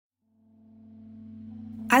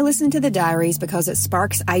I listen to the diaries because it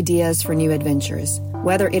sparks ideas for new adventures.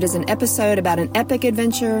 Whether it is an episode about an epic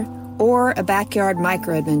adventure or a backyard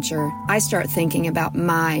micro-adventure, I start thinking about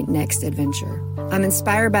my next adventure. I'm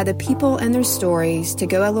inspired by the people and their stories to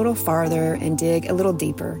go a little farther and dig a little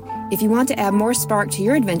deeper. If you want to add more spark to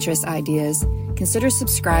your adventurous ideas, consider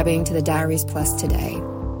subscribing to the Diaries Plus today.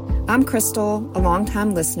 I'm Crystal, a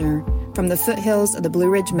longtime listener from the foothills of the Blue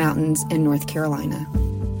Ridge Mountains in North Carolina.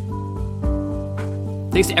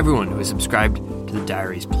 Thanks to everyone who has subscribed to the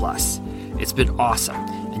Diaries Plus. It's been awesome,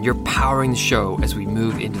 and you're powering the show as we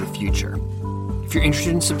move into the future. If you're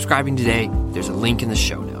interested in subscribing today, there's a link in the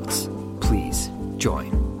show notes. Please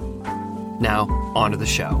join. Now, on to the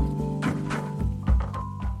show.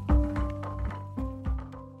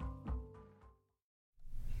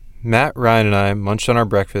 Matt, Ryan, and I munched on our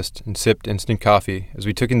breakfast and sipped instant coffee as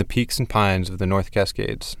we took in the peaks and pines of the North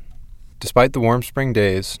Cascades. Despite the warm spring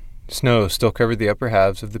days, snow still covered the upper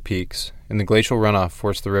halves of the peaks, and the glacial runoff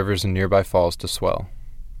forced the rivers and nearby falls to swell.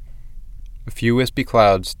 A few wispy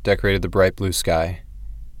clouds decorated the bright blue sky.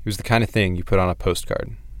 It was the kind of thing you put on a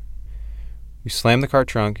postcard. We slammed the car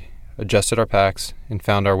trunk, adjusted our packs, and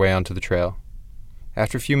found our way onto the trail.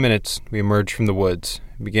 After a few minutes, we emerged from the woods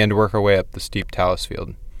and began to work our way up the steep talus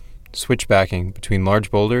field, switchbacking between large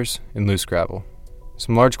boulders and loose gravel.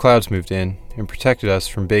 Some large clouds moved in and protected us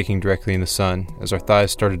from baking directly in the sun as our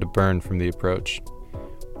thighs started to burn from the approach.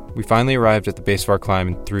 We finally arrived at the base of our climb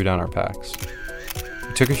and threw down our packs.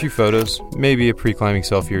 We took a few photos, maybe a pre-climbing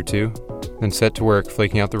selfie or two, then set to work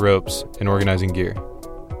flaking out the ropes and organizing gear.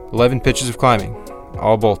 11 pitches of climbing,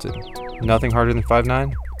 all bolted. Nothing harder than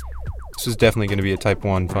 5'9". This was definitely going to be a Type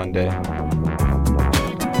 1 fun day.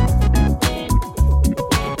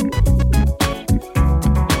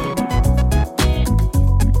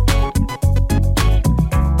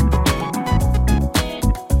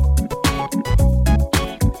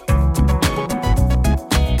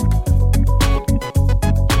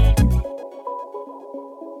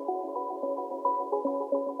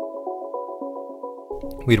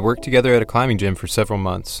 We had worked together at a climbing gym for several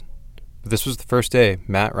months, but this was the first day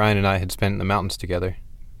Matt, Ryan, and I had spent in the mountains together.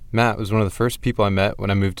 Matt was one of the first people I met when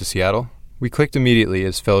I moved to Seattle. We clicked immediately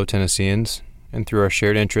as fellow Tennesseans, and through our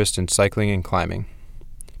shared interest in cycling and climbing.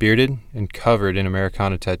 Bearded and covered in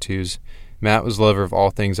Americana tattoos, Matt was a lover of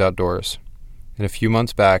all things outdoors, and a few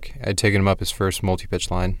months back, I had taken him up his first multi-pitch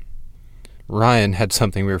line. Ryan had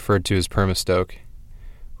something we referred to as perma-stoke.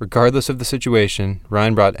 Regardless of the situation,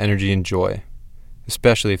 Ryan brought energy and joy,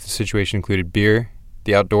 especially if the situation included beer,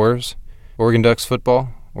 the outdoors, Oregon Ducks football,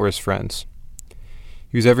 or his friends.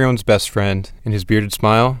 He was everyone's best friend, and his bearded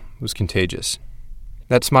smile was contagious.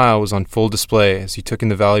 That smile was on full display as he took in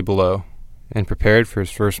the valley below and prepared for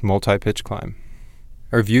his first multi-pitch climb.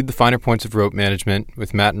 I reviewed the finer points of rope management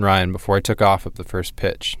with Matt and Ryan before I took off up the first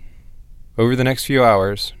pitch. Over the next few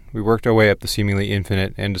hours, we worked our way up the seemingly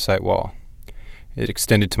infinite andesite wall. It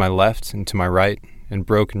extended to my left and to my right, and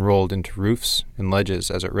broke and rolled into roofs and ledges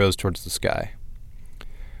as it rose towards the sky.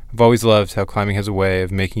 I've always loved how climbing has a way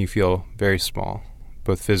of making you feel very small,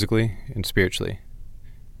 both physically and spiritually.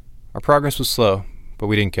 Our progress was slow, but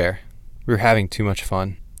we didn't care. We were having too much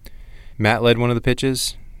fun. Matt led one of the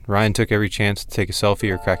pitches. Ryan took every chance to take a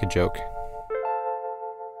selfie or crack a joke.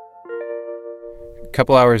 A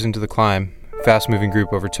couple hours into the climb, a fast-moving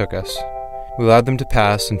group overtook us. We allowed them to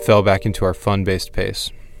pass and fell back into our fun-based pace.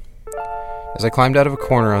 As I climbed out of a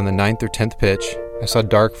corner on the 9th or 10th pitch, I saw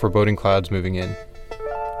dark, foreboding clouds moving in.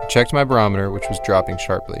 I checked my barometer, which was dropping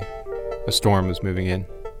sharply. A storm was moving in.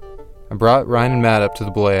 I brought Ryan and Matt up to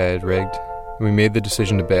the belay I had rigged, and we made the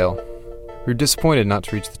decision to bail. We were disappointed not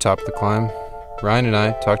to reach the top of the climb. Ryan and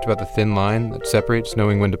I talked about the thin line that separates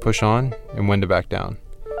knowing when to push on and when to back down.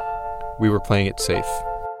 We were playing it safe.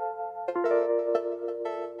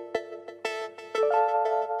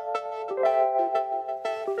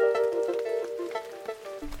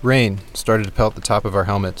 Rain started to pelt the top of our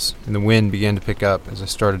helmets, and the wind began to pick up as I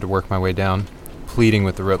started to work my way down, pleading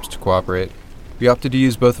with the ropes to cooperate. We opted to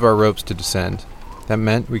use both of our ropes to descend. That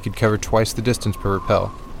meant we could cover twice the distance per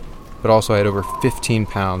rappel, but also I had over 15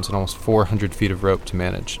 pounds and almost 400 feet of rope to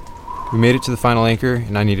manage. We made it to the final anchor,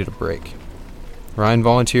 and I needed a break. Ryan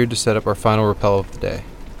volunteered to set up our final rappel of the day.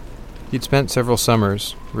 He'd spent several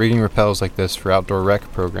summers rigging rappels like this for outdoor rec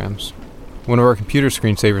programs. One of our computer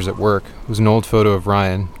screensavers at work was an old photo of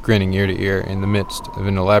Ryan grinning ear to ear in the midst of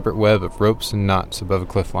an elaborate web of ropes and knots above a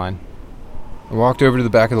cliff line. I walked over to the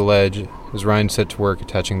back of the ledge as Ryan set to work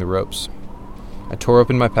attaching the ropes. I tore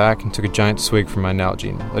open my pack and took a giant swig from my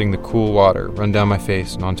Nalgene, letting the cool water run down my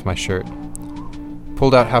face and onto my shirt. I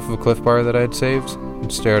pulled out half of a Cliff Bar that I had saved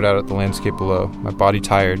and stared out at the landscape below, my body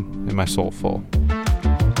tired and my soul full.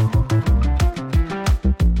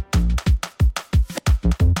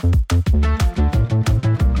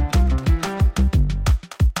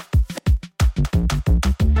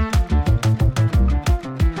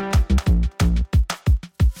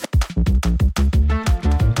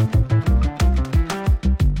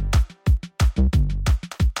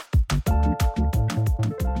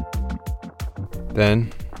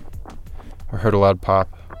 Then, I heard a loud pop.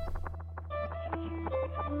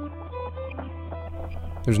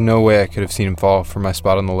 There's no way I could have seen him fall from my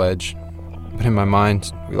spot on the ledge, but in my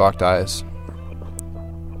mind, we locked eyes.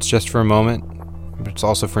 It's just for a moment, but it's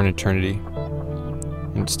also for an eternity,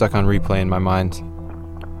 and it's stuck on replay in my mind.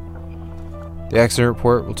 The accident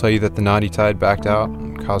report will tell you that the knot he tied backed out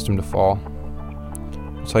and caused him to fall.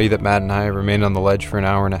 It'll tell you that Matt and I remained on the ledge for an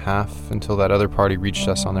hour and a half until that other party reached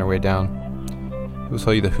us on their way down. It will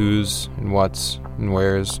tell you the who's and what's and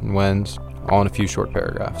where's and when's, all in a few short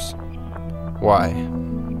paragraphs. Why?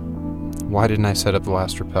 Why didn't I set up the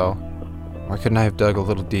last rappel? Why couldn't I have dug a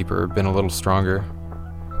little deeper or been a little stronger?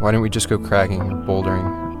 Why didn't we just go cracking or bouldering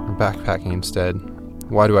or backpacking instead?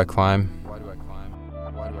 Why do I climb?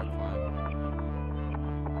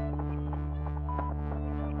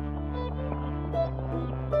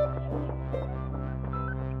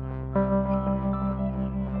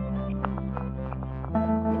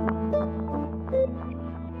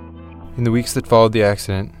 In the weeks that followed the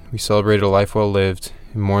accident, we celebrated a life well lived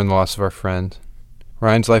and mourned the loss of our friend.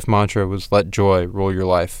 Ryan's life mantra was, "Let joy rule your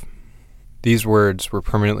life." These words were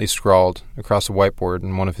permanently scrawled across a whiteboard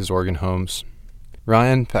in one of his Oregon homes.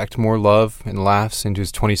 Ryan packed more love and laughs into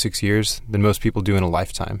his 26 years than most people do in a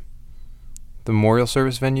lifetime. The memorial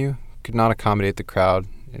service venue could not accommodate the crowd,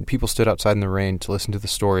 and people stood outside in the rain to listen to the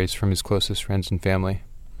stories from his closest friends and family.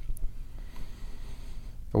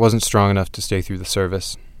 I wasn't strong enough to stay through the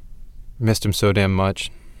service. I missed him so damn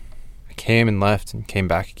much. I came and left and came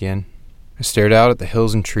back again. I stared out at the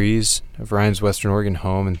hills and trees of Ryan's Western Oregon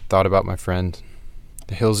home and thought about my friend.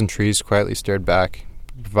 The hills and trees quietly stared back,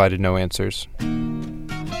 provided no answers.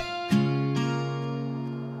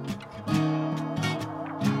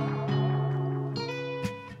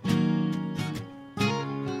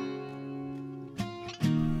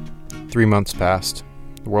 3 months passed.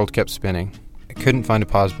 The world kept spinning. I couldn't find a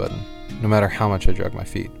pause button, no matter how much I dragged my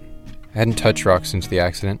feet. I hadn't touched rocks since the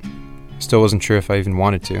accident. I still wasn't sure if I even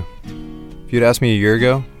wanted to. If you'd asked me a year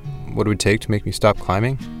ago what it would take to make me stop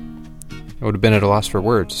climbing, I would have been at a loss for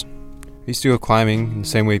words. I used to go climbing in the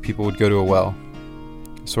same way people would go to a well,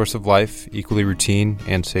 a source of life equally routine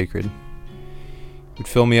and sacred. It would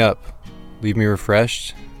fill me up, leave me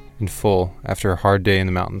refreshed and full after a hard day in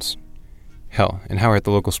the mountains. Hell, an hour at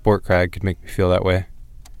the local sport crag could make me feel that way.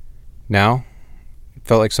 Now, it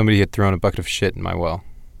felt like somebody had thrown a bucket of shit in my well.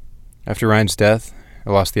 After Ryan's death, I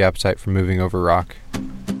lost the appetite for moving over rock.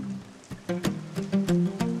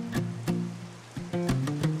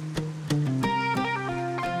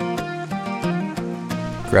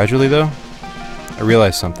 Gradually, though, I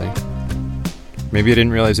realized something. Maybe I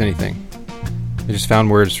didn't realize anything. I just found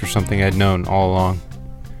words for something I'd known all along.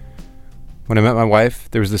 When I met my wife,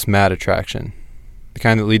 there was this mad attraction. The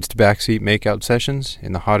kind that leads to backseat makeout sessions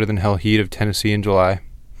in the hotter-than-hell heat of Tennessee in July.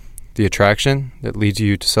 The attraction that leads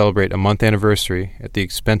you to celebrate a month anniversary at the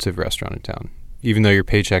expensive restaurant in town, even though your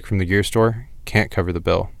paycheck from the gear store can't cover the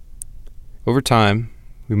bill. Over time,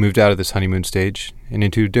 we moved out of this honeymoon stage and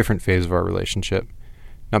into a different phase of our relationship.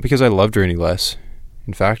 Not because I loved her any less.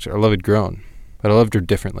 In fact, our love had grown, but I loved her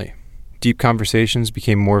differently. Deep conversations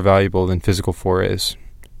became more valuable than physical forays.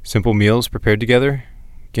 Simple meals prepared together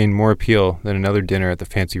gained more appeal than another dinner at the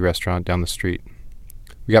fancy restaurant down the street.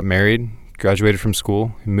 We got married, graduated from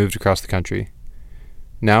school, and moved across the country.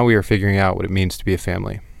 Now we are figuring out what it means to be a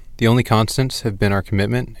family. The only constants have been our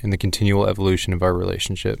commitment and the continual evolution of our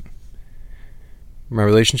relationship. My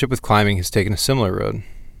relationship with climbing has taken a similar road.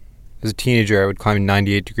 As a teenager, I would climb in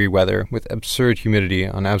 98-degree weather with absurd humidity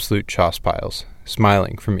on absolute choss piles,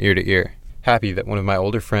 smiling from ear to ear, happy that one of my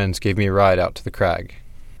older friends gave me a ride out to the crag.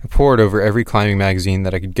 I pored over every climbing magazine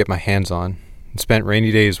that I could get my hands on and spent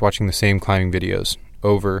rainy days watching the same climbing videos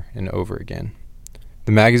over and over again.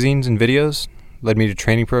 The magazines and videos led me to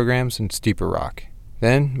training programs and steeper rock.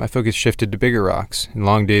 Then my focus shifted to bigger rocks and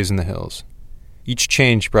long days in the hills. Each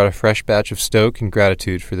change brought a fresh batch of stoke and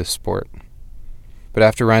gratitude for this sport. But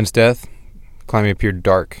after Ryan's death, climbing appeared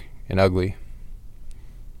dark and ugly.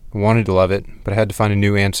 I wanted to love it, but I had to find a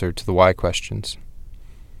new answer to the why questions.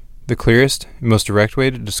 The clearest and most direct way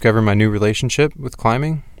to discover my new relationship with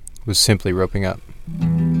climbing was simply roping up.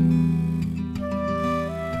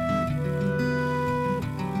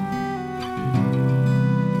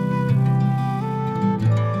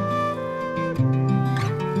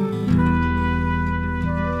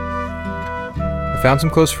 I found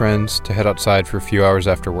some close friends to head outside for a few hours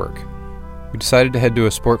after work. We decided to head to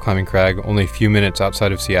a sport climbing crag only a few minutes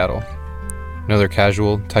outside of Seattle. Another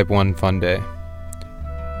casual, Type 1 fun day.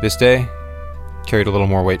 This day carried a little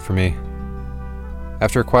more weight for me.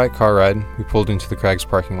 After a quiet car ride, we pulled into the crag's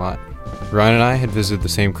parking lot. Ryan and I had visited the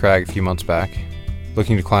same crag a few months back.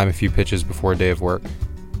 looking to climb a few pitches before a day of work.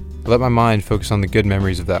 I let my mind focus on the good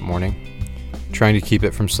memories of that morning, trying to keep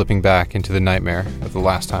it from slipping back into the nightmare of the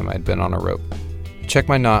last time I had been on a rope. I check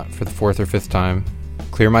my knot for the 4th or 5th time,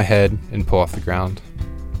 clear my head, and pull off the ground.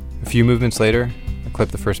 A few movements later, I clip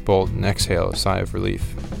the first bolt and exhale a sigh of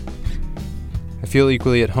relief. I feel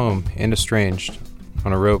equally at home and estranged,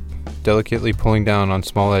 on a rope, delicately pulling down on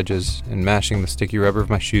small edges and mashing the sticky rubber of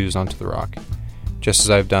my shoes onto the rock, just as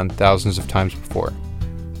I have done thousands of times before.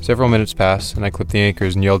 Several minutes pass, and I clip the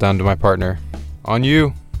anchors and yell down to my partner, "On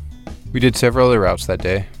you!" We did several other routes that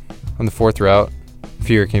day. On the 4th route,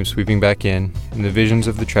 fear came sweeping back in, and the visions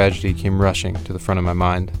of the tragedy came rushing to the front of my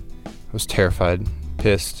mind. I was terrified,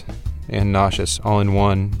 pissed, and nauseous all in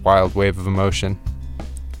one wild wave of emotion.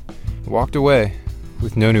 I walked away,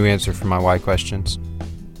 with no new answer for my why questions.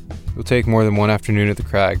 It will take more than one afternoon at the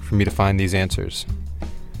crag for me to find these answers.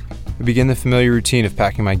 I begin the familiar routine of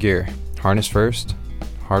packing my gear. Harness first,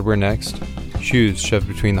 hardware next, shoes shoved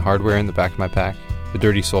between the hardware and the back of my pack, the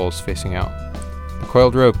dirty soles facing out. The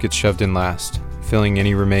coiled rope gets shoved in last, filling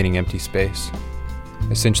any remaining empty space.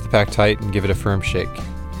 I cinch the pack tight and give it a firm shake.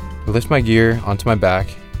 I lift my gear onto my back.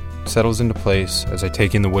 It settles into place as I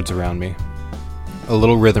take in the woods around me. A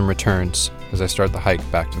little rhythm returns as I start the hike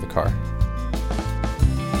back to the car.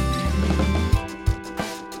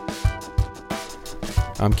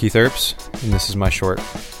 I'm Keith Earps, and this is my short.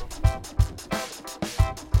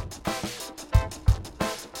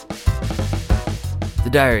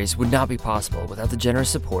 The Diaries would not be possible without the generous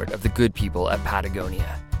support of the good people at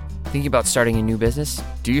Patagonia. Thinking about starting a new business?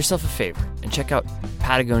 Do yourself a favor and check out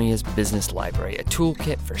Patagonia's Business Library, a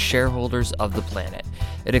toolkit for shareholders of the planet.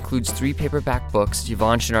 It includes 3 paperback books,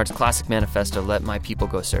 Yvon Chouinard's classic manifesto, Let My People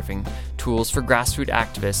Go Surfing, tools for grassroots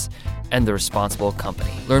activists, and The Responsible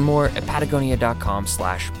Company. Learn more at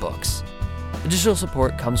patagonia.com/books. Additional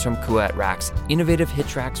support comes from Kuat Racks, innovative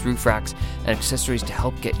hitch racks, roof racks, and accessories to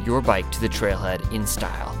help get your bike to the trailhead in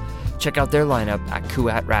style. Check out their lineup at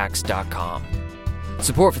kuatracks.com.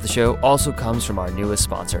 Support for the show also comes from our newest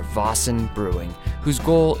sponsor, Vossen Brewing, whose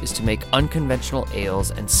goal is to make unconventional ales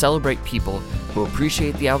and celebrate people who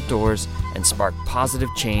appreciate the outdoors and spark positive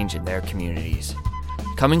change in their communities.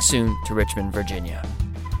 Coming soon to Richmond, Virginia.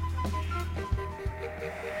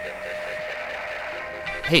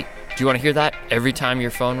 Hey, do you want to hear that every time your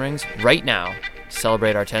phone rings? Right now, to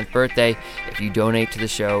celebrate our 10th birthday, if you donate to the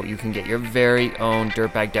show, you can get your very own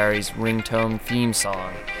Dirtbag Diaries ringtone theme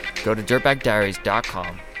song. Go to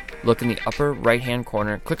dirtbagdiaries.com, look in the upper right-hand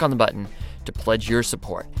corner, click on the button to pledge your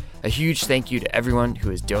support. A huge thank you to everyone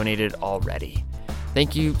who has donated already.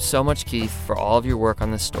 Thank you so much, Keith, for all of your work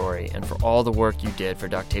on this story and for all the work you did for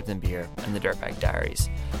Duct Tape and Beer and the Dirtbag Diaries.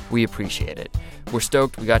 We appreciate it. We're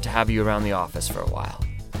stoked we got to have you around the office for a while.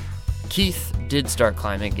 Keith did start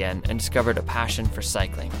climbing again and discovered a passion for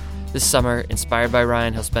cycling. This summer, inspired by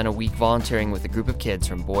Ryan, he'll spend a week volunteering with a group of kids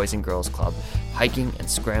from Boys and Girls Club, hiking and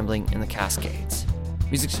scrambling in the Cascades.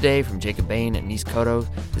 Music today from Jacob Bain and Nis Koto.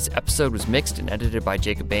 This episode was mixed and edited by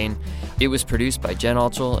Jacob Bain. It was produced by Jen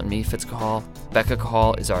Altschul and me, Fitz Cahal. Becca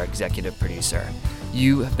Cahal is our executive producer.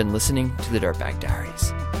 You have been listening to the Dirtbag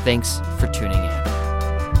Diaries. Thanks for tuning in.